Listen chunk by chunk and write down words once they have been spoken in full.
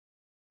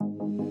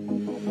Welcome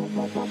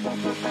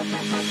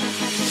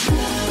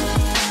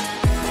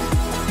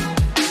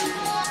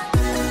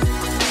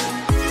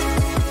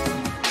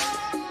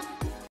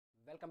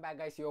back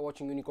guys, you are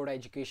watching Unicode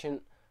education.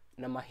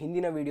 ನಮ್ಮ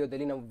ಹಿಂದಿನ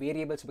ವೀಡಿಯೋದಲ್ಲಿ ನಾವು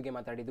ವೇರಿಯೇಬಲ್ಸ್ ಬಗ್ಗೆ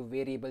ಮಾತಾಡಿದ್ದು,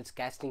 ವೇರಿಯೇಬಲ್ಸ್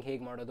ಕ್ಯಾಸ್ಟಿಂಗ್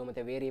ಹೇಗೆ ಮಾಡೋದು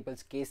ಮತ್ತು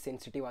ವೇರಿಯೇಬಲ್ಸ್ ಕೇಸ್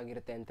ಸೆನ್ಸಿಟಿವ್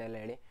ಆಗಿರುತ್ತೆ ಅಂತೆಲ್ಲ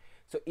ಹೇಳಿ.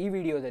 ಸೊ ಈ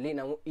ವಿಡಿಯೋದಲ್ಲಿ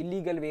ನಾವು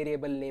ಇಲ್ಲೀಗಲ್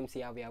ವೇರಿಯೇಬಲ್ ನೇಮ್ಸ್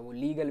ಯಾವ್ಯಾವು,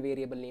 ಲೀಗಲ್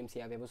ವೇರಿಯೇಬಲ್ ನೇಮ್ಸ್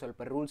ಯಾವ್ಯಾವು,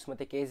 ಸ್ವಲ್ಪ ರೂಲ್ಸ್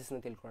ಮತ್ತು ಕೇಸಸ್ನ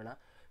ತಿಳ್ಕೊಳ್ಳೋಣ.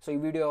 ಸೊ ಈ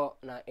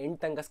ವಿಡಿಯೋನ ಎಂಡ್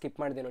ತನಕ ಸ್ಕಿಪ್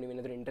ಮಾಡಿದೆ,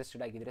 ನೀವೇನಾದರೂ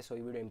ಇಂಟ್ರೆಸ್ಟೆಡ್ ಆಗಿದ್ದರೆ ಸೊ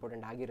ಈ ವಿಡಿಯೋ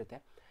ಇಂಪಾರ್ಟೆಂಟ್ ಆಗಿರುತ್ತೆ.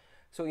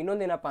 ಸೊ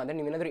ಇನ್ನೊಂದೇನಪ್ಪ ಅಂದರೆ,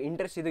 ನೀವೇನಾದರೂ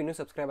ಇಂಟ್ರೆಸ್ಟ್ ಇದು ಇನ್ನೂ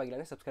ಸಬ್ಸ್ಕ್ರೈಬ್ ಆಗಿಲ್ಲ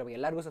ಅಂದರೆ ಸಬ್ಸ್ಕ್ರೈಬ್ ಆಗಿ,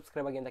 ಎಲ್ಲರಿಗೂ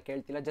ಸಬ್ಸ್ಕ್ರೈಬ್ ಆಗಿ ಅಂತ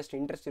ಕೇಳ್ತಿಲ್ಲ, ಜಸ್ಟ್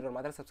ಇಂಟ್ರೆಸ್ಟ್ ಇರೋರು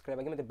ಮಾತ್ರ ಸಬ್ಸ್ಕ್ರೈಬ್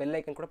ಆಗಿ, ಮತ್ತು ಬೆಲ್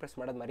ಐಕನ್ ಕೂಡ ಪ್ರೆಸ್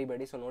ಮಾಡೋದು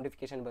ಮರಿಬೇಡಿ. ಸೊ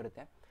ನೋಟಿಫಿಕೇಶನ್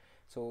ಬರುತ್ತೆ.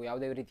 ಸೊ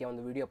ಯಾವುದೇ ರೀತಿಯ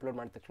ಒಂದು ವೀಡಿಯೋ ಅಪ್ಲೋಡ್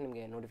ಮಾಡಿದ ತಕ್ಷಣ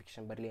ನಿಮಗೆ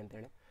ನೋಟಿಫಿಕೇಶನ್ ಬರಲಿ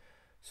ಅಂತೇಳಿ.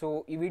 ಸೊ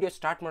ಈ ವಿಡಿಯೋ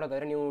ಸ್ಟಾರ್ಟ್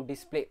ಮಾಡೋದಾದರೆ, ನೀವು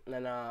ಡಿಸ್ಪ್ಲೇ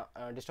ನನ್ನ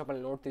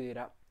ಡೆಸ್ಕ್ಟಾಪಲ್ಲಿ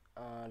ನೋಡ್ತಿದ್ದೀರಾ,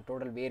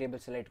 ಟೋಟಲ್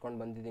ವೇರಿಯೇಬಲ್ಸ್ ಎಲ್ಲ ಇಟ್ಕೊಂಡು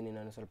ಬಂದಿದ್ದೀನಿ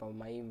ನಾನು, ಸ್ವಲ್ಪ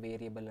ಮೈ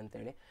ವೇರಿಯೇಬಲ್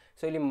ಅಂತೇಳಿ.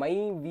 ಸೊ ಇಲ್ಲಿ ಮೈ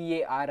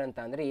VAR ಅಂತ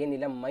ಅಂದರೆ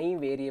ಏನಿಲ್ಲ, ಮೈ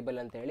ವೇರಿಯೇಬಲ್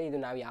ಅಂತೇಳಿ ಇದು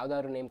ನಾವು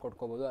ಯಾವುದಾದ್ರು ನೇಮ್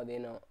ಕೊಟ್ಕೋಬೋದು,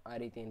 ಅದೇನು ಆ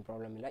ರೀತಿ ಏನು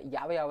ಪ್ರಾಬ್ಲಮ್ ಇಲ್ಲ.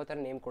 ಯಾವ ಥರ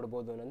ನೇಮ್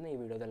ಕೊಡ್ಬೋದು ಅನ್ನೋದನ್ನ ಈ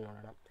ವಿಡಿಯೋದಲ್ಲಿ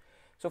ನೋಡೋಣ.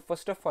 ಸೊ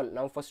ಫಸ್ಟ್ ಆಫ್ ಆಲ್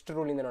ನಾವು ಫಸ್ಟ್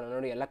ರೂಲಿಂದ ನೋಡೋಣ.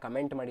 ನೋಡಿ, ಎಲ್ಲ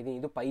ಕಮೆಂಟ್ ಮಾಡಿದ್ದೀನಿ,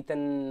 ಇದು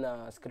ಪೈಥನ್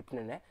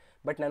ಸ್ಕ್ರಿಪ್ಟ್ನೇ,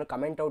 ಬಟ್ ನಾನು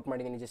ಕಮೆಂಟ್ ಔಟ್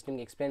ಮಾಡಿದ್ದೀನಿ ಜಸ್ಟ್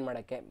ನಿಮ್ಗೆ ಎಕ್ಸ್ಪ್ಲೇನ್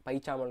ಮಾಡೋಕ್ಕೆ.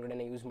 ಪೈಚಾಮ್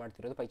ಒಳಗಡೆ ಯೂಸ್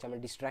ಮಾಡ್ತಿರೋದು,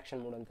 ಪೈಚಾಮಲ್ಲಿ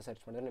ಡಿಸ್ಟ್ರಾಕ್ಷನ್ ಮೋಡ್ ಅಂತ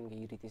ಸರ್ಚ್ ಮಾಡಿದ್ರೆ ನಿಮಗೆ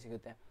ಈ ರೀತಿ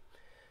ಸಿಗುತ್ತೆ.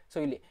 ಸೊ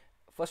ಇಲ್ಲಿ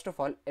first of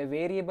all, A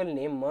variable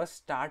name must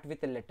start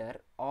with A letter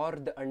are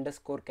the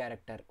underscore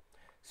character.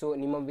 So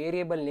ನಿಮ್ಮ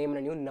ವೇರಿಯೇಬಲ್ ನೇಮ್ನ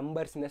ನೀವು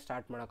ನಂಬರ್ಸಿಂದ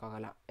ಸ್ಟಾರ್ಟ್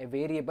ಮಾಡೋಕ್ಕಾಗಲ್ಲ. A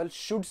variable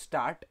should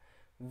start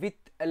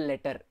with A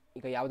letter.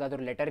 ಈಗ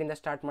ಯಾವುದಾದ್ರೂ ಲೆಟರಿಂದ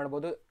ಸ್ಟಾರ್ಟ್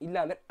ಮಾಡ್ಬೋದು, ಇಲ್ಲ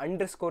ಅಂದರೆ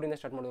ಅಂಡರ್ಸ್ಕೋರಿಂದ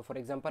ಸ್ಟಾರ್ಟ್ ಮಾಡ್ಬೋದು. For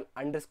example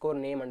underscore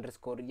name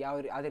underscore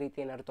ಯಾವುದೇ ರೀತಿ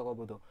ಏನಾದ್ರು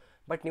ತೊಗೋಬೋದು.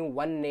 ಬಟ್ ನೀವು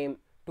 1 ನೇಮ್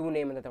 2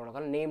 ನೇಮ್ ಅಂತ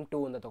ತೊಗೊಳಕಲ್ಲ, ನೇಮ್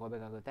 2 ಅಂತ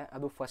ತೊಗೋಬೇಕಾಗುತ್ತೆ.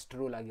 ಅದು ಫಸ್ಟ್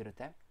ರೂಲ್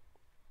ಆಗಿರುತ್ತೆ.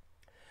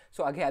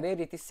 ಸೊ ಅದೇ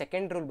ರೀತಿ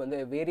ಸೆಕೆಂಡ್ ರೂಲ್ ಬಂದು,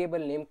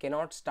 variable name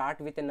cannot start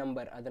with A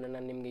number. ಅದನ್ನು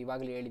ನಾನು ನಿಮಗೆ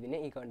ಇವಾಗಲೇ ಹೇಳಿದ್ದೀನಿ.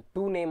 ಈಗ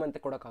 2 ನೇಮ್ ಅಂತ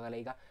ಕೊಡೋಕ್ಕಾಗಲ್ಲ.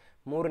 ಈಗ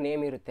 3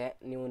 ನೇಮ್ ಇರುತ್ತೆ,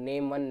 ನೀವು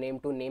ನೇಮ್ 1 ನೇಮ್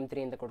 2 ನೇಮ್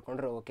 3 ಅಂತ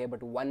ಕೊಟ್ಕೊಂಡ್ರೆ okay,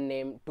 but 1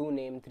 name 2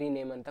 name 3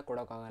 name ಅಂತ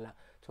ಕೊಡೋಕ್ಕಾಗಲ್ಲ.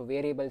 ಸೊ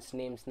ವೇರಿಯೇಬಲ್ಸ್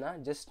ನೇಮ್ಸ್ನ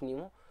ಜಸ್ಟ್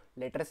ನೀವು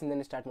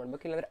ಲೆಟರ್ಸಿಂದನೇ ಸ್ಟಾರ್ಟ್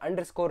ಮಾಡಬೇಕು, ಇಲ್ಲಾಂದರೆ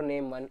ಅಂಡರ್ಸ್ಕೋರ್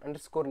ನೇಮ್ 1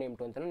 ಅಂಡರ್ಸ್ಕೋರ್ ನೇಮ್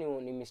 2 ಅಂತ ನೀವು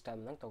ನಿಮ್ಮ ಇಷ್ಟ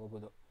ಆದಂಗೆ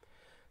ತೊಗೋಬೋದು.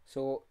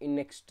 ಸೊ ಇನ್ನು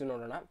ನೆಕ್ಸ್ಟ್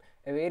ನೋಡೋಣ.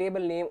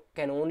 Variable name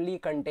can only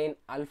contain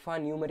alpha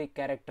numeric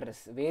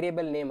characters.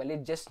 Variable ನೇಮಲ್ಲಿ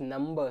just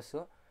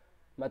numbers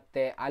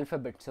ಮತ್ತು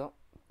ಆಲ್ಫಾಬೆಟ್ಸು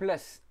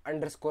ಪ್ಲಸ್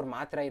ಅಂಡರ್ಸ್ಕೋರ್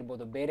ಮಾತ್ರ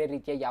ಇರ್ಬೋದು. ಬೇರೆ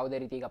ರೀತಿಯ ಯಾವುದೇ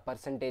ರೀತಿ, ಈಗ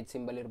ಪರ್ಸೆಂಟೇಜ್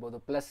ಸಿಂಬಲ್ ಇರ್ಬೋದು,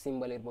 ಪ್ಲಸ್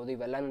ಸಿಂಬಲ್ ಇರ್ಬೋದು,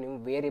 ಇವೆಲ್ಲನೂ ನೀವು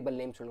ವೇರಿಯೇಬಲ್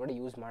ನೇಮ್ಸ್ ಒಳಗಡೆ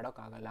ಯೂಸ್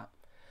ಮಾಡೋಕ್ಕಾಗಲ್ಲ.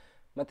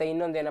 ಮತ್ತು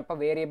ಇನ್ನೊಂದೇನಪ್ಪ,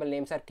 variable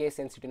names R case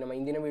sensitive. ನಮ್ಮ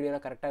ಹಿಂದಿನ ವೀಡಿಯೋನ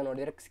ಕರೆಕ್ಟಾಗಿ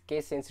ನೋಡಿದರೆ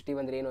ಕೇಸ್ ಸೆನ್ಸಿಟಿವ್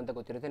ಅಂದರೆ ಏನು ಅಂತ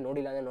ಗೊತ್ತಿರುತ್ತೆ.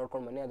 ನೋಡಿಲ್ಲ ಅಂದರೆ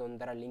ನೋಡ್ಕೊಂಡು ಬನ್ನಿ,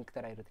 ಅದೊಂಥರ ಲಿಂಕ್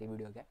ಥರ ಇರುತ್ತೆ ಈ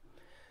ವಿಡಿಯೋಗೆ.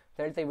 ಅಂತ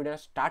ಹೇಳ್ತಾ ಈ ವಿಡಿಯೋನ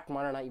ಸ್ಟಾರ್ಟ್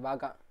ಮಾಡೋಣ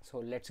ಇವಾಗ. So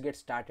let's get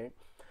started.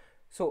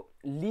 So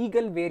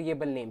legal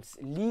variable names.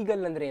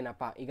 Legal ಅಂದರೆ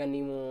ಏನಪ್ಪ, ಈಗ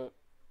ನೀವು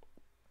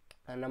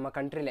ನಮ್ಮ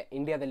ಕಂಟ್ರಿಲೇ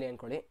ಇಂಡಿಯಾದಲ್ಲಿ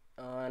ಅಂದ್ಕೊಳ್ಳಿ,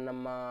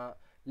 ನಮ್ಮ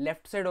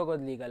ಲೆಫ್ಟ್ ಸೈಡ್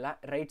ಹೋಗೋದು ಲೀಗಲ್ಲ,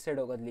 ರೈಟ್ ಸೈಡ್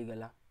ಹೋಗೋದು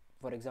ಲೀಗಲ್ಲ.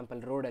 ಫಾರ್ ಎಕ್ಸಾಂಪಲ್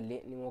ರೋಡಲ್ಲಿ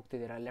ನೀವು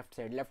ಹೋಗ್ತಿದ್ದೀರಾ, ಲೆಫ್ಟ್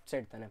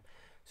ಸೈಡ್ ತಾನೆ.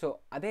 ಸೊ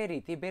ಅದೇ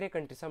ರೀತಿ ಬೇರೆ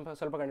ಕಂಟ್ರೀಸ್,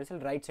 ಸ್ವಲ್ಪ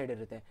ಕಂಟ್ರೀಸಲ್ಲಿ ರೈಟ್ ಸೈಡ್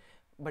ಇರುತ್ತೆ.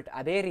 ಬಟ್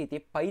ಅದೇ ರೀತಿ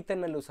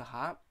ಪೈಥನ್ನಲ್ಲೂ ಸಹ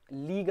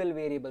ಲೀಗಲ್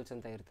ವೇರಿಯೇಬಲ್ಸ್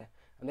ಅಂತ ಇರುತ್ತೆ.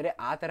 ಅಂದರೆ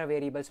ಆ ಥರ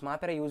ವೇರಿಯೇಬಲ್ಸ್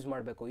ಮಾತ್ರ ಯೂಸ್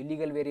ಮಾಡಬೇಕು.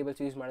 ಇಲ್ಲೀಗಲ್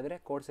ವೇರಿಯೇಬಲ್ಸ್ ಯೂಸ್ ಮಾಡಿದ್ರೆ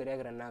ಕೋಡ್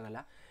ಸರಿಯಾಗಿ ರನ್ ಆಗಲ್ಲ.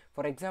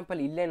 ಫಾರ್ ಎಕ್ಸಾಂಪಲ್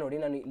ಇಲ್ಲೇ ನೋಡಿ,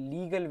 ನಾನು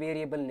ಲೀಗಲ್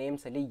ವೇರಿಯೇಬಲ್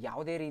ನೇಮ್ಸಲ್ಲಿ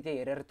ಯಾವುದೇ ರೀತಿಯ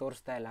ಎರರ್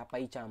ತೋರಿಸ್ತಾ ಇಲ್ಲ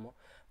ಪೈಚಾಮು.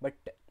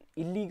 ಬಟ್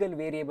ಇಲ್ಲೀಗಲ್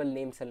ವೇರಿಯೇಬಲ್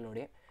ನೇಮ್ಸಲ್ಲಿ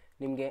ನೋಡಿ,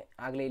 ನಿಮಗೆ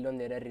ಆಗಲೇ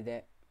ಇಲ್ಲೊಂದು ಎರರ್ ಇದೆ,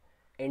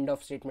 ಎಂಡ್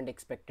ಆಫ್ ಸ್ಟೇಟ್ಮೆಂಟ್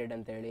ಎಕ್ಸ್ಪೆಕ್ಟೆಡ್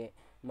ಅಂತೇಳಿ.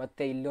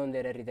 ಮತ್ತು ಇಲ್ಲೊಂದು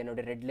ಎರರ್ ಇದೆ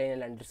ನೋಡಿ, ರೆಡ್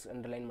ಲೈನಲ್ಲಿ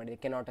ಅಂಡರ್ಲೈನ್ ಮಾಡಿದೆ,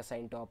 ಕೆನಾಟ್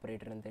ಅಸೈನ್ ಟು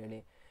ಆಪರೇಟರ್ ಅಂತೇಳಿ.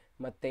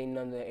 ಮತ್ತು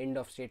ಇನ್ನೊಂದು ಎಂಡ್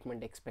ಆಫ್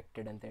ಸ್ಟೇಟ್ಮೆಂಟ್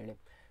ಎಕ್ಸ್ಪೆಕ್ಟೆಡ್ ಅಂತೇಳಿ.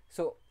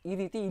 ಸೊ ಈ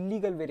ರೀತಿ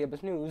ಇಲ್ಲೀಗಲ್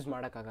ವೇರಿಯೇಬಲ್ಸ್ ನೀವು ಯೂಸ್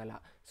ಮಾಡೋಕ್ಕಾಗಲ್ಲ.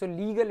 ಸೊ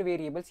ಲೀಗಲ್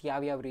ವೇರಿಯೇಬಲ್ಸ್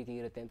ಯಾವ್ಯಾವ ರೀತಿ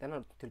ಇರುತ್ತೆ ಅಂತ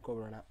ನಾವು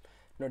ತಿಳ್ಕೊಬಿಡೋಣ.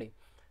 ನೋಡಿ,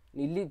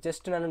 ಇಲ್ಲಿ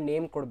ಜಸ್ಟ್ ನಾನು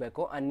ನೇಮ್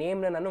ಕೊಡಬೇಕು. ಆ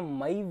ನೇಮ್ನ ನಾನು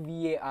ಮೈ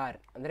VAR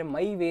ಅಂದರೆ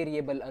ಮೈ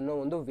ವೇರಿಯೇಬಲ್ ಅನ್ನೋ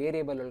ಒಂದು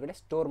ವೇರಿಯೇಬಲ್ ಒಳಗಡೆ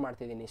ಸ್ಟೋರ್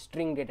ಮಾಡ್ತಿದ್ದೀನಿ.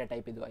 ಸ್ಟ್ರಿಂಗ್ ಡೇಟಾ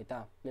ಟೈಪ್ ಇದು, ಆಯಿತಾ?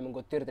 ನಿಮಗೆ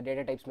ಗೊತ್ತಿರುತ್ತೆ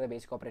ಡೇಟಾ ಟೈಪ್ಸ್ ಮೇಲೆ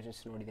ಬೇಸಿಕ್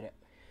ಆಪರೇಷನ್ಸ್ ನೋಡಿದರೆ.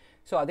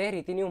 ಸೊ ಅದೇ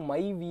ರೀತಿ ನೀವು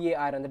ಮೈ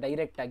VAR ಅಂದರೆ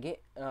ಡೈರೆಕ್ಟಾಗಿ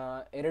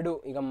ಎರಡು,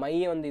 ಈಗ ಮೈ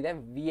ಒಂದಿದೆ,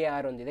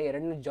 VAR ಒಂದಿದೆ,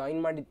 ಎರಡನ್ನೂ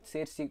ಜಾಯಿನ್ ಮಾಡಿ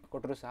ಸೇರಿಸಿ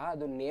ಕೊಟ್ಟರು ಸಹ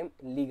ಅದು ನೇಮ್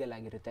ಲೀಗಲ್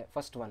ಆಗಿರುತ್ತೆ,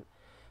 ಫಸ್ಟ್ ಒನ್.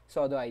 ಸೊ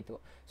ಅದು ಆಯಿತು.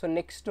 ಸೊ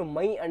ನೆಕ್ಸ್ಟು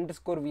ಮೈ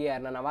ಅಂಡರ್ಸ್ಕೋರ್ VAR,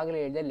 ನಾನು ಆವಾಗಲೇ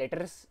ಹೇಳಿದೆ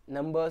ಲೆಟರ್ಸ್,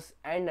 ನಂಬರ್ಸ್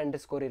ಆ್ಯಂಡ್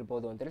ಅಂಡರ್ಸ್ಕೋರ್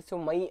ಇರ್ಬೋದು ಅಂತೇಳಿ. ಸೊ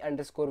ಮೈ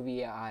ಅಂಡರ್ಸ್ಕೋರ್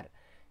VAR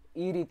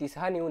ಈ ರೀತಿ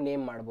ಸಹ ನೀವು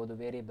ನೇಮ್ ಮಾಡ್ಬೋದು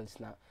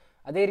ವೇರಿಯೇಬಲ್ಸ್ನ.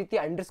 ಅದೇ ರೀತಿ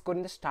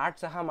ಅಂಡರ್ಸ್ಕೋರಿಂದ ಸ್ಟಾರ್ಟ್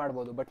ಸಹ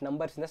ಮಾಡ್ಬೋದು, ಬಟ್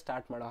ನಂಬರ್ಸಿಂದ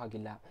ಸ್ಟಾರ್ಟ್ ಮಾಡೋ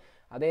ಹಾಗಿಲ್ಲ.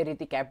 ಅದೇ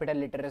ರೀತಿ ಕ್ಯಾಪಿಟಲ್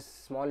ಲೆಟರ್ಸ್,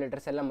 ಸ್ಮಾಲ್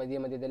ಲೆಟರ್ಸ್ ಎಲ್ಲ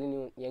ಮಧ್ಯದಲ್ಲಿ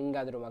ನೀವು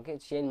ಹೆಂಗಾದ್ರೂ ಆಗಿ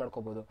ಚೇಂಜ್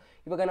ಮಾಡ್ಕೋಬೋದು.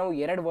 ಇವಾಗ ನಾವು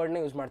 2 ವರ್ಡ್ನ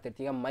ಯೂಸ್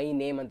ಮಾಡ್ತಿರ್ತೀವಿ. ಈಗ ಮೈ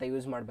ನೇಮ್ ಅಂತ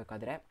ಯೂಸ್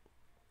ಮಾಡಬೇಕಾದ್ರೆ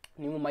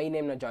ನೀವು ಮೈ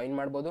ನೇಮ್ನ ಜಾಯಿನ್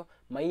ಮಾಡ್ಬೋದು,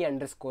 ಮೈ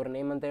ಅಂಡರ್ಸ್ಕೋರ್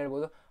ನೇಮ್ ಅಂತ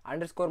ಹೇಳ್ಬೋದು,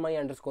 ಅಂಡರ್ಸ್ಕೋರ್ ಮೈ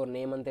ಅಂಡರ್ಸ್ಕೋರ್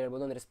ನೇಮ್ ಅಂತ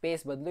ಹೇಳ್ಬೋದು. ಅಂದರೆ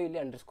ಸ್ಪೇಸ್ ಬದಲು ಇಲ್ಲಿ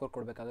ಅಂಡರ್ಸ್ಕೋರ್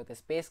ಕೊಡಬೇಕಾಗುತ್ತೆ.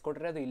 ಸ್ಪೇಸ್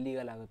ಕೊಟ್ಟರೆ ಅದು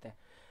ಇಲ್ಲೀಗಲ್ ಆಗುತ್ತೆ.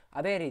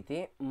 ಅದೇ ರೀತಿ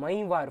ಮೈ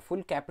ವಾರ್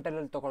ಫುಲ್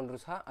ಕ್ಯಾಪಿಟಲಲ್ಲಿ ತೊಗೊಂಡ್ರು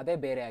ಸಹ ಅದೇ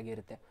ಬೇರೆ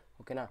ಆಗಿರುತ್ತೆ,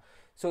 ಓಕೆನಾ?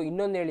 ಸೊ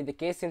ಇನ್ನೊಂದು ಹೇಳಿದ್ದೆ,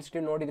 ಕೇಸ್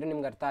ಸೆನ್ಸಿಟಿವ್ ನೋಡಿದರೆ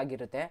ನಿಮ್ಗೆ ಅರ್ಥ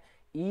ಆಗಿರುತ್ತೆ.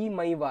 ಈ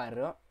ಮೈ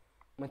ವಾರ್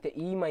ಮತ್ತು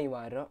ಈ ಮೈ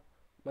ವಾರ್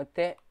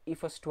ಮತ್ತು ಈ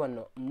ಫಸ್ಟ್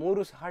ಒನ್ನು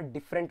 3 ಸಹ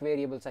ಡಿಫ್ರೆಂಟ್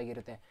ವೇರಿಯೇಬಲ್ಸ್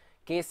ಆಗಿರುತ್ತೆ.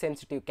 Case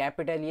sensitive,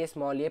 capital A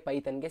small A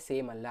ಪೈಥನ್ಗೆ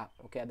same ಅಲ್ಲ,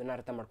 ಓಕೆ? ಅದನ್ನು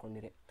ಅರ್ಥ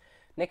ಮಾಡ್ಕೊಂಡಿರಿ.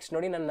 ನೆಕ್ಸ್ಟ್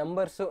ನೋಡಿ, ನಾನು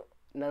ನಂಬರ್ಸು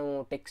ನಾವು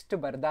ಟೆಕ್ಸ್ಟ್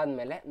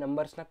ಬರೆದಾದ್ಮೇಲೆ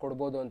ನಂಬರ್ಸ್ನ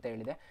ಕೊಡ್ಬೋದು ಅಂತ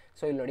ಹೇಳಿದೆ.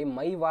 ಸೊ ಇಲ್ಲಿ ನೋಡಿ,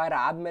 ಮೈ ವಾರ್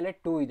ಆದಮೇಲೆ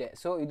 2 ಇದೆ.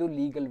 ಸೊ ಇದು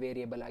ಲೀಗಲ್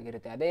ವೇರಿಯೇಬಲ್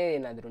ಆಗಿರುತ್ತೆ. ಅದೇ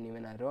ಏನಾದರೂ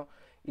ನೀವೇನಾದರೂ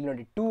ಇಲ್ಲಿ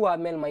ನೋಡಿ 2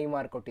 ಆದಮೇಲೆ ಮೈ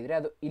ವಾರ್ ಕೊಟ್ಟಿದ್ರೆ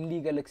ಅದು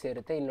ಇಲ್ಲೀಗಲ್ಗೆ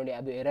ಸೇರುತ್ತೆ. ಇಲ್ಲಿ ನೋಡಿ,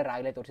 ಅದು ಎರರ್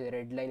ಆಗಲೇ ತೋರಿಸಿದೆ,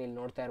 ರೆಡ್ ಲೈನ್ ಇಲ್ಲಿ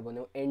ನೋಡ್ತಾ ಇರ್ಬೋದು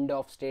ನೀವು, ಎಂಡ್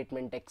ಆಫ್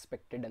ಸ್ಟೇಟ್ಮೆಂಟ್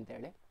ಎಕ್ಸ್ಪೆಕ್ಟೆಡ್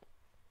ಅಂತೇಳಿ.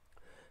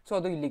 ಸೊ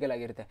ಅದು ಇಲ್ಲೀಗಲ್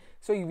ಆಗಿರುತ್ತೆ.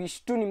 ಸೊ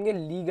ಇವಿಷ್ಟು ನಿಮಗೆ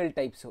ಲೀಗಲ್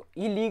ಟೈಪ್ಸು.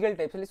 ಈ ಲೀಗಲ್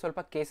ಟೈಪ್ಸಲ್ಲಿ ಸ್ವಲ್ಪ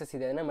ಕೇಸಸ್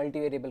ಇದೆ, ಅದನ್ನು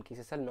ಮಲ್ಟಿವೇರಿಯಬಲ್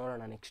ಕೇಸಸಲ್ಲಿ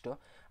ನೋಡೋಣ ನೆಕ್ಸ್ಟು.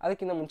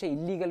 ಅದಕ್ಕಿಂತ ಮುಂಚೆ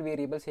ಇಲ್ಲೀಗಲ್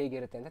ವೇರಿಯೇಬಲ್ಸ್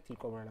ಹೇಗಿರುತ್ತೆ ಅಂತ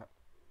ತಿಳ್ಕೊಬೋಣ,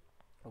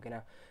 ಓಕೆನಾ.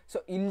 ಸೊ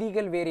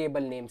ಇಲ್ಲೀಗಲ್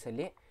ವೇರಿಯೇಬಲ್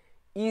ನೇಮ್ಸಲ್ಲಿ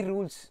ಈ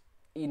ರೂಲ್ಸ್,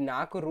 ಈ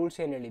 4 ರೂಲ್ಸ್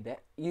ಏನು ಹೇಳಿದೆ,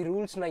 ಈ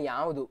ರೂಲ್ಸ್ನ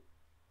ಯಾವುದು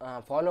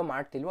ಫಾಲೋ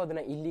ಮಾಡ್ತಿಲ್ವೋ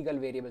ಅದನ್ನು ಇಲ್ಲೀಗಲ್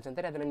ವೇರಿಯೇಬಲ್ಸ್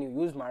ಅಂತಾರೆ. ಅದನ್ನು ನೀವು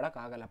ಯೂಸ್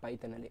ಮಾಡೋಕ್ಕಾಗಲ್ಲ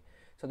ಪೈಥನಲ್ಲಿ.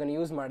 ಸೊ ಅದನ್ನು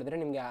ಯೂಸ್ ಮಾಡಿದ್ರೆ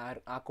ನಿಮಗೆ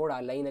ಆ ಕೋಡ್ ಆ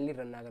ಲೈನಲ್ಲಿ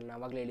ರನ್ ಆಗಲ್ಲ. ನಾನು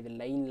ಆವಾಗಲೇ ಹೇಳಿದೆ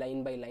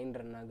ಲೈನ್ ಬೈ ಲೈನ್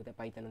ರನ್ ಆಗುತ್ತೆ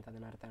ಪೈಥನ್ ಅಂತ,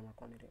 ಅದನ್ನು ಅರ್ಥ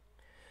ಮಾಡ್ಕೊಂಡಿರಿ.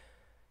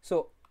 ಸೊ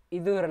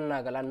ಇದು ರನ್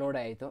ಆಗಲ್ಲ,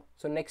 ನೋಡೇ ಆಯಿತು.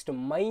 ಸೊ ನೆಕ್ಸ್ಟ್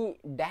ಮೈ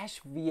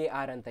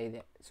 -var ಅಂತ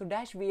ಇದೆ. ಸೊ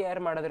 -var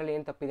ಮಾಡೋದ್ರಲ್ಲಿ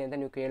ಏನು ತಪ್ಪಿದೆ ಅಂತ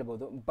ನೀವು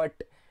ಕೇಳ್ಬೋದು,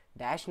 ಬಟ್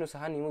ಡ್ಯಾಶ್ನು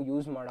ಸಹ ನೀವು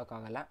ಯೂಸ್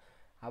ಮಾಡೋಕ್ಕಾಗಲ್ಲ.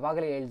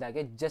 ಆವಾಗಲೇ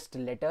ಹೇಳ್ದಾಗೆ just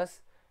letters,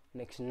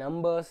 next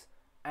numbers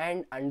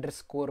and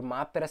underscore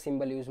ಮಾತ್ರ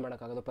ಸಿಂಬಲ್ ಯೂಸ್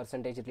ಮಾಡೋಕ್ಕಾಗೋದು.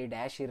 ಪರ್ಸೆಂಟೇಜ್ ಇರಲಿ,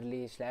 ಡ್ಯಾಶ್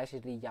ಇರಲಿ, ಸ್ಲ್ಯಾಶ್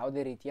ಇರಲಿ,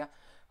 ಯಾವುದೇ ರೀತಿಯ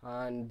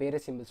ಬೇರೆ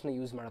ಸಿಂಬಲ್ಸ್ನ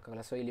ಯೂಸ್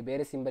ಮಾಡೋಕ್ಕಾಗಲ್ಲ. ಸೊ ಇಲ್ಲಿ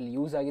ಬೇರೆ ಸಿಂಬಲ್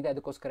ಯೂಸ್ ಆಗಿದೆ,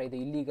 ಅದಕ್ಕೋಸ್ಕರ ಇದು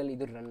ಇಲ್ಲೀಗಲ್,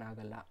 ಇದು ರನ್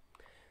ಆಗಲ್ಲ.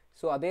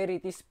 ಸೊ ಅದೇ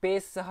ರೀತಿ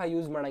ಸ್ಪೇಸ್ ಸಹ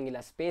ಯೂಸ್ ಮಾಡೋಂಗಿಲ್ಲ.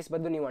 ಸ್ಪೇಸ್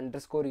ಬದಲು ನೀವು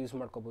ಅಂಡರ್ಸ್ಕೋರ್ ಯೂಸ್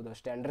ಮಾಡ್ಕೋಬೋದು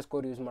ಅಷ್ಟೇ.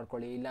 ಅಂಡರ್ಸ್ಕೋರ್ ಯೂಸ್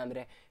ಮಾಡ್ಕೊಳ್ಳಿ,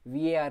 ಇಲ್ಲಾಂದರೆ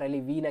VAR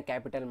ಅಲ್ಲಿ ವಿನ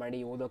ಕ್ಯಾಪಿಟಲ್ ಮಾಡಿ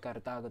ಓದೋಕ್ಕೆ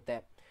ಅರ್ಥ ಆಗುತ್ತೆ.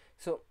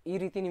 ಸೊ ಈ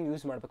ರೀತಿ ನೀವು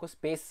ಯೂಸ್ ಮಾಡಬೇಕು.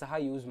 ಸ್ಪೇಸ್ ಸಹ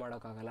ಯೂಸ್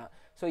ಮಾಡೋಕ್ಕಾಗಲ್ಲ.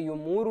 ಸೊ ಇವು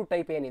 3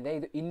 ಟೈಪ್ ಏನಿದೆ,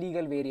 ಇದು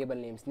ಇಲ್ಲೀಗಲ್ ವೇರಿಯೇಬಲ್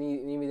ನೇಮ್ಸ್.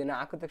 ನೀವು ಇದನ್ನು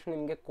ಹಾಕಿದ ತಕ್ಷಣ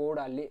ನಿಮಗೆ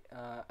ಕೋಡ್ ಅಲ್ಲಿ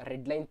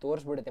ರೆಡ್ ಲೈನ್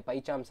ತೋರಿಸ್ಬಿಡುತ್ತೆ,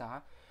 ಪೈಚಾಮ್ ಸಹ.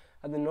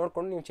 ಅದನ್ನ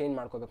ನೋಡ್ಕೊಂಡು ನೀವು ಚೇಂಜ್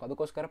ಮಾಡ್ಕೋಬೇಕು.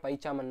 ಅದಕ್ಕೋಸ್ಕರ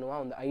ಪೈಚಾಮ್ ಅನ್ನುವ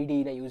ಒಂದು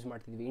IDEನ ಯೂಸ್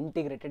ಮಾಡ್ತಿದ್ವಿ,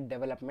 ಇಂಟಿಗ್ರೇಟೆಡ್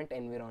ಡೆವಲಪ್ಮೆಂಟ್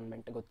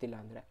ಎನ್ವಿರಾನ್ಮೆಂಟ್, ಗೊತ್ತಿಲ್ಲ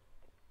ಅಂದರೆ.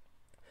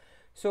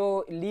 ಸೊ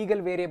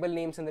ಲೀಗಲ್ ವೇರಿಯೇಬಲ್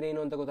ನೇಮ್ಸ್ ಅಂದರೆ ಏನು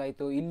ಅಂತ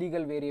ಗೊತ್ತಾಯಿತು,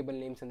 ಇಲ್ಲೀಗಲ್ ವೇರಿಯೇಬಲ್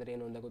ನೇಮ್ಸ್ ಅಂದರೆ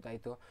ಏನು ಅಂತ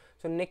ಗೊತ್ತಾಯಿತು.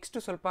 ಸೊ ನೆಕ್ಸ್ಟ್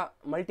ಸ್ವಲ್ಪ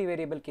ಮಲ್ಟಿ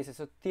ವೇರಿಯೇಬಲ್ ಕೇಸಸ್,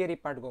 ಥಿಯರಿ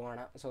ಪಾರ್ಟ್ಗೆ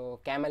ಹೋಗೋಣ. ಸೊ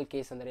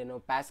CamelCase ಅಂದ್ರೇನು,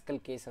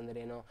 PascalCase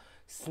ಅಂದ್ರೇನು,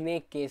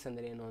 SnakeCase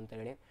ಅಂದ್ರೇನು ಅಂತ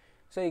ಹೇಳಿ.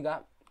 ಸೊ ಈಗ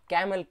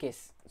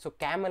CamelCase, ಸೊ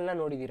ಕ್ಯಾಮಲ್ನ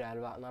ನೋಡಿದ್ದೀರಾ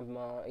ಅಲ್ವಾ, ನಮ್ಮ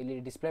ಇಲ್ಲಿ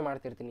ಡಿಸ್ಪ್ಲೇ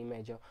ಮಾಡ್ತಿರ್ತೀನಿ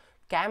ಇಮೇಜು.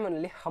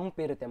 ಕ್ಯಾಮಲಲ್ಲಿ ಹಂಪ್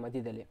ಇರುತ್ತೆ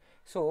ಮಧ್ಯದಲ್ಲಿ.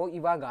 ಸೊ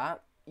ಇವಾಗ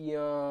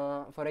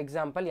ಫಾರ್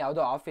ಎಕ್ಸಾಂಪಲ್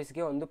ಯಾವುದೋ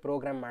ಆಫೀಸ್ಗೆ ಒಂದು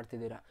ಪ್ರೋಗ್ರಾಮ್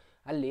ಮಾಡ್ತಿದ್ದೀರಾ,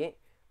 ಅಲ್ಲಿ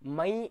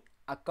ಮೈ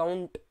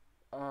ಅಕೌಂಟ್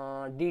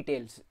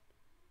ಡೀಟೇಲ್ಸ್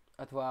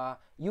ಅಥವಾ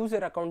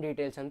ಯೂಸರ್ ಅಕೌಂಟ್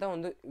ಡೀಟೇಲ್ಸ್ ಅಂತ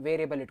ಒಂದು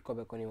ವೇರಿಯೇಬಲ್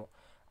ಇಟ್ಕೋಬೇಕು ನೀವು.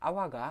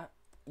 ಆವಾಗ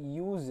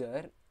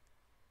ಯೂಸರ್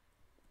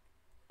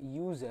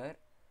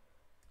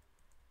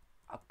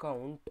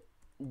ಅಕೌಂಟ್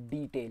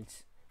ಡೀಟೇಲ್ಸ್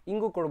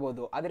ಹಿಂಗೂ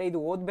ಕೊಡ್ಬೋದು. ಆದರೆ ಇದು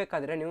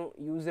ಓದಬೇಕಾದ್ರೆ ನೀವು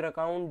ಯೂಸರ್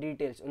ಅಕೌಂಟ್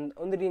ಡೀಟೇಲ್ಸ್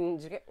ಒಂದು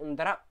ರೇಂಜ್ಗೆ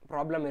ಒಂಥರ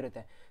ಪ್ರಾಬ್ಲಮ್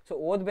ಇರುತ್ತೆ. ಸೊ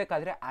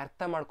ಓದಬೇಕಾದ್ರೆ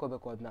ಅರ್ಥ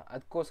ಮಾಡ್ಕೋಬೇಕು ಅದನ್ನ.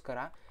 ಅದಕ್ಕೋಸ್ಕರ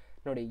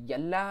ನೋಡಿ,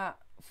 ಎಲ್ಲ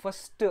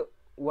ಫಸ್ಟ್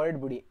ವರ್ಡ್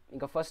ಬಿಡಿ.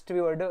 ಈಗ ಫಸ್ಟ್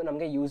ವರ್ಡ್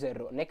ನಮಗೆ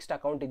ಯೂಸರು, ನೆಕ್ಸ್ಟ್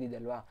ಅಕೌಂಟ್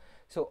ಇದ್ದಿದ್ದಲ್ವಾ.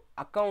 ಸೊ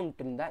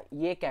ಅಕೌಂಟಿಂದ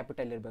ಎ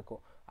ಕ್ಯಾಪಿಟಲ್ ಇರಬೇಕು.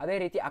 ಅದೇ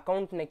ರೀತಿ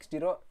ಅಕೌಂಟ್ ನೆಕ್ಸ್ಟ್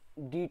ಇರೋ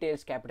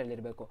ಡೀಟೇಲ್ಸ್ ಕ್ಯಾಪಿಟಲ್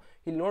ಇರಬೇಕು.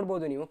 ಇಲ್ಲಿ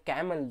ನೋಡ್ಬೋದು ನೀವು,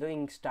 ಕ್ಯಾಮಲ್ದು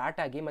ಹಿಂಗೆ ಸ್ಟಾರ್ಟ್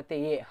ಆಗಿ ಮತ್ತು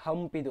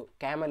ಹಂಪ್, ಇದು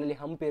ಕ್ಯಾಮಲಲ್ಲಿ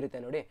ಹಂಪ್ ಇರುತ್ತೆ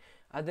ನೋಡಿ,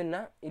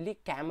 ಅದನ್ನು ಇಲ್ಲಿ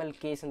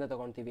CamelCase ಅಂತ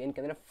ತೊಗೊಳ್ತೀವಿ.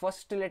 ಏನಕ್ಕೆ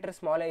ಫಸ್ಟ್ ಲೆಟರ್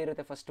ಸ್ಮಾಲೇ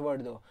ಇರುತ್ತೆ ಫಸ್ಟ್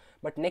ವರ್ಡ್ದು,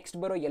 ಬಟ್ ನೆಕ್ಸ್ಟ್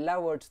ಬರೋ ಎಲ್ಲ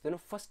ವರ್ಡ್ಸ್ದು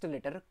ಫಸ್ಟ್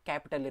ಲೆಟರ್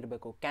ಕ್ಯಾಪಿಟಲ್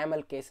ಇರಬೇಕು.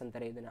 CamelCase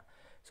ಅಂತಾರೆ ಇದನ್ನು.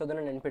 ಸೊ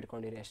ಅದನ್ನು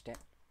ನೆನ್ಪಿಟ್ಕೊಂಡಿರಿ ಅಷ್ಟೇ.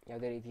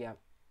 ಯಾವುದೇ ರೀತಿಯ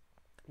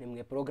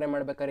ನಿಮಗೆ ಪ್ರೋಗ್ರಾಮ್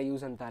ಮಾಡ್ಬೇಕಾದ್ರೆ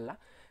ಯೂಸ್ ಅಂತ ಅಲ್ಲ,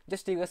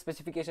 ಜಸ್ಟ್ ಈಗ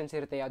ಸ್ಪೆಸಿಫಿಕೇಷನ್ಸ್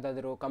ಇರುತ್ತೆ.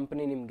 ಯಾವುದಾದ್ರೂ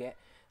ಕಂಪ್ನಿ ನಿಮಗೆ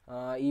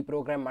ಈ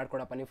ಪ್ರೋಗ್ರಾಮ್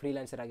ಮಾಡ್ಕೊಡಪ್ಪ, ನೀವು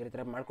ಫ್ರೀಲಾನ್ಸರ್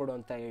ಆಗಿರ್ತಾರೆ, ಮಾಡಿಕೊಡು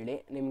ಅಂತ ಹೇಳಿ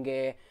ನಿಮಗೆ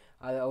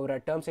ಅವರ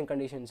terms and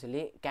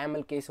ಕಂಡೀಷನ್ಸಲ್ಲಿ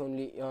CamelCase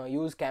only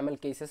use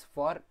CamelCases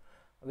for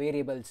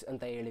variables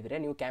ಅಂತ ಹೇಳಿದರೆ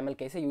ನೀವು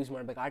CamelCase ಯೂಸ್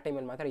ಮಾಡಬೇಕು. ಆ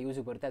ಟೈಮಲ್ಲಿ ಮಾತ್ರ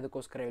ಯೂಸಿಗೆ ಬರುತ್ತೆ,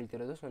 ಅದಕ್ಕೋಸ್ಕರ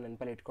ಹೇಳ್ತಿರೋದು. ಸೊ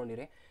ನೆನಪಲ್ಲಿ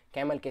ಇಟ್ಕೊಂಡಿರಿ.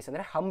 CamelCase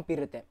ಅಂದರೆ ಹಂಪ್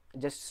ಇರುತ್ತೆ,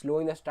 ಜಸ್ಟ್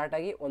ಸ್ಲೋಯಿಂದ ಸ್ಟಾರ್ಟ್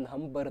ಆಗಿ ಒಂದು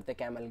ಹಂಪ್ ಬರುತ್ತೆ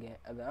ಕ್ಯಾಮಲ್ಗೆ,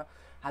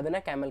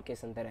 ಅದನ್ನು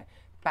CamelCase ಅಂತಾರೆ.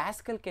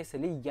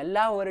 PascalCaseಲ್ಲಿ ಎಲ್ಲ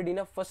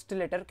ವರ್ಡಿನ ಫಸ್ಟ್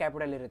ಲೆಟರ್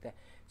ಕ್ಯಾಪಿಟಲ್ ಇರುತ್ತೆ.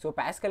 ಸೊ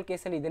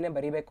PascalCaseಲ್ಲಿ ಇದನ್ನೇ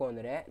ಬರೀಬೇಕು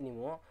ಅಂದರೆ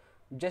ನೀವು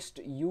ಜಸ್ಟ್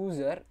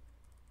ಯೂಸರ್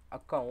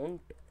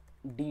ಅಕೌಂಟ್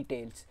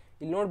ಡೀಟೇಲ್ಸ್,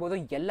 ಇಲ್ಲಿ ನೋಡ್ಬೋದು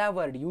ಎಲ್ಲ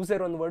ವರ್ಡ್,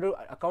 ಯೂಸರ್ ಒಂದು ವರ್ಡು,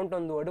 ಅಕೌಂಟ್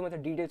ಒಂದು ವರ್ಡು ಮತ್ತು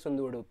ಡೀಟೇಲ್ಸ್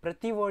ಒಂದು ವರ್ಡು,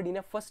 ಪ್ರತಿ ವರ್ಡಿನ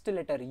ಫಸ್ಟ್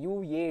ಲೆಟರ್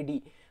UAD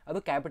ಅದು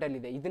ಕ್ಯಾಪಿಟಲ್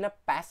ಇದೆ. ಇದನ್ನು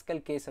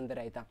PascalCase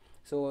ಅಂತಾರೆ, ಆಯಿತಾ.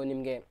 ಸೊ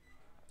ನಿಮಗೆ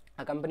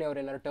ಆ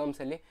ಕಂಪನಿಯವ್ರು ಏನಾದ್ರು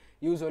ಟರ್ಮ್ಸಲ್ಲಿ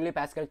use only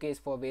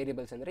PascalCase for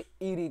variables ಅಂದರೆ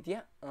ಈ ರೀತಿಯ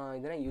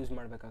ಇದನ್ನು ಯೂಸ್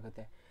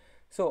ಮಾಡಬೇಕಾಗುತ್ತೆ.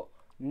 ಸೊ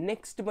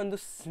ನೆಕ್ಸ್ಟ್ ಬಂದು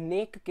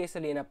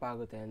SnakeCaseಲ್ಲಿ ಏನಪ್ಪ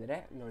ಆಗುತ್ತೆ ಅಂದರೆ,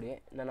 ನೋಡಿ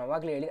ನಾನು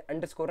ಆವಾಗಲೇ ಹೇಳಿ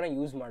ಅಂಡರ್ಸ್ಕೋರ್ನ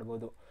ಯೂಸ್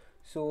ಮಾಡ್ಬೋದು.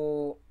 ಸೊ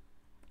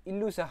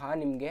ಇಲ್ಲೂ ಸಹ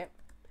ನಿಮಗೆ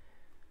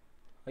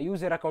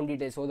ಯೂಸರ್ ಅಕೌಂಟ್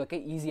ಡೀಟೇಲ್ಸ್ ಓದೋಕ್ಕೆ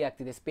ಈಸಿ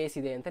ಆಗ್ತಿದೆ, ಸ್ಪೇಸ್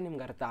ಇದೆ ಅಂತ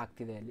ನಿಮ್ಗೆ ಅರ್ಥ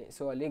ಆಗ್ತಿದೆ ಅಲ್ಲಿ.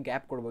 ಸೊ ಅಲ್ಲಿ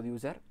ಗ್ಯಾಪ್ ಕೊಡ್ಬೋದು,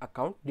 ಯೂಸರ್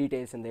ಅಕೌಂಟ್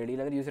ಡೀಟೇಲ್ಸ್ ಅಂತ ಹೇಳಿ,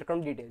 ಇಲ್ಲಾಂದರೆ user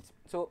account details.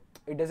 So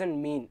it doesn't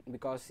mean,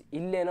 because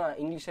ಇಲ್ಲೇನೋ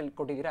ಇಂಗ್ಲೀಷಲ್ಲಿ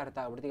ಕೊಟ್ಟಿದ್ದೀರ ಅರ್ಥ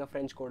ಆಗ್ಬಿಡುತ್ತೆ. ಈಗ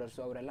ಫ್ರೆಂಚ್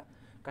ಕೋಡರ್ಸು ಅವರೆಲ್ಲ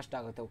ಕಷ್ಟ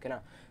ಆಗುತ್ತೆ, ಓಕೆನಾ.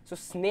 ಸೊ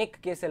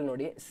SnakeCaseಲ್ಲಿ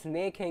ನೋಡಿ,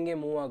 ಸ್ನೇಕ್ ಹೆಂಗೆ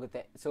ಮೂವ್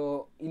ಆಗುತ್ತೆ. ಸೊ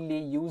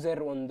ಇಲ್ಲಿ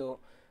ಯೂಸರ್ ಒಂದು,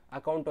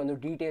 ಅಕೌಂಟ್ ಒಂದು,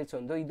 ಡೀಟೇಲ್ಸ್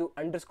ಒಂದು, ಇದು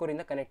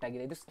ಅಂಡರ್ಸ್ಕೋರಿಂದ ಕನೆಕ್ಟ್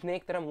ಆಗಿದೆ. ಇದು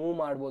ಸ್ನೇಕ್ ಥರ ಮೂವ್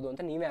ಮಾಡ್ಬೋದು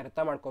ಅಂತ ನೀವೇ ಅರ್ಥ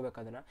ಮಾಡ್ಕೋಬೇಕು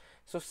ಅದನ್ನು.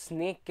 ಸೊ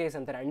SnakeCase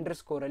ಅಂತಾರೆ,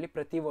 ಅಂಡರ್ಸ್ಕೋರಲ್ಲಿ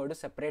ಪ್ರತಿ ವರ್ಡು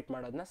ಸಪ್ರೇಟ್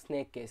ಮಾಡೋದನ್ನ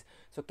SnakeCase.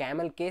 ಸೊ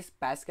CamelCase,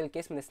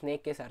 PascalCase ಮತ್ತು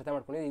SnakeCase ಅರ್ಥ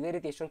ಮಾಡ್ಕೊಂಡಿದ್ದು. ಇದೇ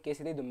ರೀತಿ ಎಷ್ಟೊಂದು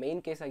ಕೇಸ್ ಇದೆ, ಇದು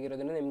ಮೇನ್ ಕೇಸ್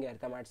ಆಗಿರೋದನ್ನು ನಿಮಗೆ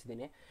ಅರ್ಥ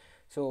ಮಾಡಿಸಿದ್ದೀನಿ.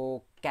 ಸೊ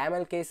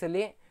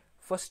CamelCaseಲ್ಲಿ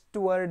ಫಸ್ಟ್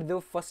ವರ್ಡ್ದು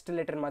ಫಸ್ಟ್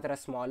ಲೆಟರ್ ಮಾತ್ರ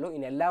ಸ್ಮಾಲು,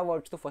 ಇನ್ನೆಲ್ಲ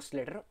ವರ್ಡ್ಸ್ದು ಫಸ್ಟ್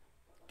ಲೆಟರ್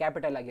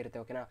ಕ್ಯಾಪಿಟಲ್ ಆಗಿರುತ್ತೆ,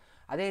 ಓಕೆನಾ.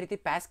 ಅದೇ ರೀತಿ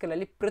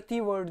ಪ್ಯಾಸ್ಕಲಲ್ಲಿ ಪ್ರತಿ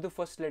ವರ್ಡ್ದು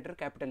ಫಸ್ಟ್ ಲೆಟರ್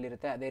ಕ್ಯಾಪಿಟಲ್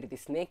ಇರುತ್ತೆ. ಅದೇ ರೀತಿ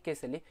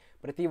SnakeCaseಲ್ಲಿ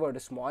ಪ್ರತಿ ವರ್ಡ್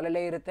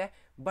ಸ್ಮಾಲಲ್ಲೇ ಇರುತ್ತೆ,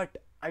 ಬಟ್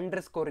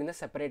ಅಂಡರ್ಸ್ಕೋರಿಂದ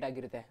ಸಪ್ರೇಟ್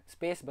ಆಗಿರುತ್ತೆ,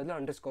 ಸ್ಪೇಸ್ ಬದಲು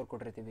ಅಂಡರ್ಸ್ಕೋರ್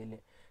ಕೊಟ್ಟಿರ್ತೀವಿ ಇಲ್ಲಿ.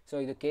 ಸೊ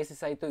ಇದು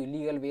ಕೇಸಸ್ ಆಯಿತು,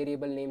 ಇಲ್ಲೀಗಲ್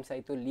ವೇರಿಯೇಬಲ್ ನೇಮ್ಸ್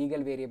ಆಯಿತು,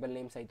 ಲೀಗಲ್ ವೇರಿಯೇಬಲ್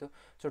ನೇಮ್ಸ್ ಆಯಿತು.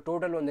 ಸೊ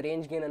ಟೋಟಲ್ ಒಂದು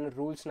ರೇಂಜ್ಗೆ ನಾನು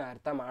ರೂಲ್ಸ್ನ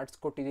ಅರ್ಥ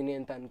ಮಾಡಿಸ್ಕೊಟ್ಟಿದ್ದೀನಿ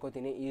ಅಂತ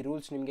ಅನ್ಕೋತೀನಿ. ಈ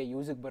ರೂಲ್ಸ್ ನಿಮಗೆ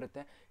ಯೂಸಿಗೆ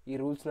ಬರುತ್ತೆ, ಈ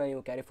ರೂಲ್ಸ್ನ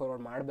ನೀವು ಕ್ಯಾರಿ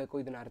ಫಾರ್ವರ್ಡ್ ಮಾಡಬೇಕು.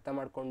 ಇದನ್ನು ಅರ್ಥ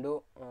ಮಾಡಿಕೊಂಡು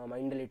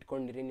ಮೈಂಡಲ್ಲಿ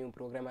ಇಟ್ಕೊಂಡಿರಿ. ನೀವು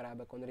ಪ್ರೋಗ್ರಾಮರ್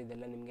ಆಗಬೇಕು ಅಂದರೆ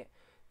ಇದೆಲ್ಲ ನಿಮಗೆ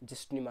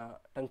ಜಸ್ಟ್ ನಿಮ್ಮ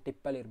ಟಂಗ್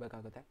ಟಿಪ್ಪಲ್ಲಿ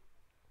ಇರಬೇಕಾಗುತ್ತೆ.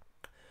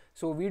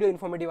 ಸೊ ವಿಡಿಯೋ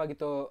ಇನ್ಫಾರ್ಮೇಟಿವ್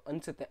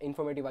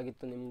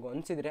ಆಗಿತ್ತು ನಿಮಗೂ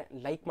ಅನಿಸಿದರೆ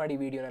ಲೈಕ್ ಮಾಡಿ.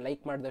 ವೀಡಿಯೋನ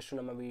ಲೈಕ್ ಮಾಡಿದಷ್ಟು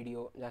ನಮ್ಮ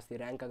ವೀಡಿಯೋ ಜಾಸ್ತಿ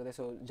ರ್ಯಾಂಕ್ ಆಗುತ್ತೆ,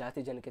 ಸೊ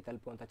ಜಾಸ್ತಿ ಜನಕ್ಕೆ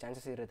ತಲುಪುವಂಥ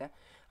ಚಾನ್ಸಸ್ ಇರುತ್ತೆ.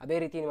 ಅದೇ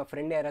ರೀತಿ ನಿಮ್ಮ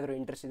ಫ್ರೆಂಡ್ ಯಾರಾದರೂ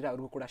ಇಂಟ್ರೆಸ್ಟ್ ಇದ್ದರೆ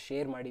ಅವ್ರಿಗೂ ಕೂಡ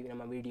ಶೇರ್ ಮಾಡಿ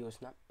ನಮ್ಮ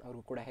ವೀಡಿಯೋಸ್ನ,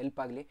 ಅವ್ರಿಗೂ ಕೂಡ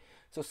ಹೆಲ್ಪ್ ಆಗಲಿ.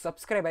 ಸೊ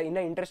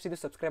ಇನ್ನೂ ಇಂಟ್ರೆಸ್ಟ್ ಇದು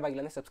ಸಬ್ಸ್ಕ್ರೈಬ್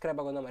ಆಗಿಲ್ಲ ಅಂದರೆ ಸಬ್ಸ್ಕ್ರೈಬ್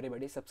ಆಗೋದನ್ನ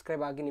ಮರಿಬೇಡಿ.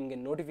 ಸಬ್ಸ್ಕ್ರೈಬ್ ಆಗಿ ನಿಮಗೆ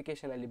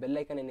ನೋಟಿಫಿಕೇಷನಲ್ಲಿ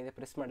ಬೆಲ್ಲೈಕನ್ ಏನಿದೆ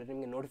ಪ್ರೆಸ್ ಮಾಡಿದ್ರೆ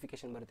ನಿಮಗೆ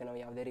ನೋಟಿಫಿಕೇಷನ್ ಬರುತ್ತೆ ನಾವು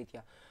ಯಾವುದೇ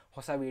ರೀತಿಯ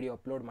ಹೊಸ ವೀಡಿಯೋ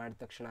ಅಪ್ಲೋಡ್ ಮಾಡಿದ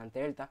ತಕ್ಷಣ ಅಂತ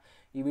ಹೇಳ್ತಾ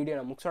ಈ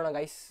ವಿಡಿಯೋನ ಮುಗಿಸೋಣ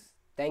guys.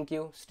 Thank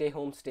you. Stay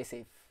home, stay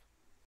safe.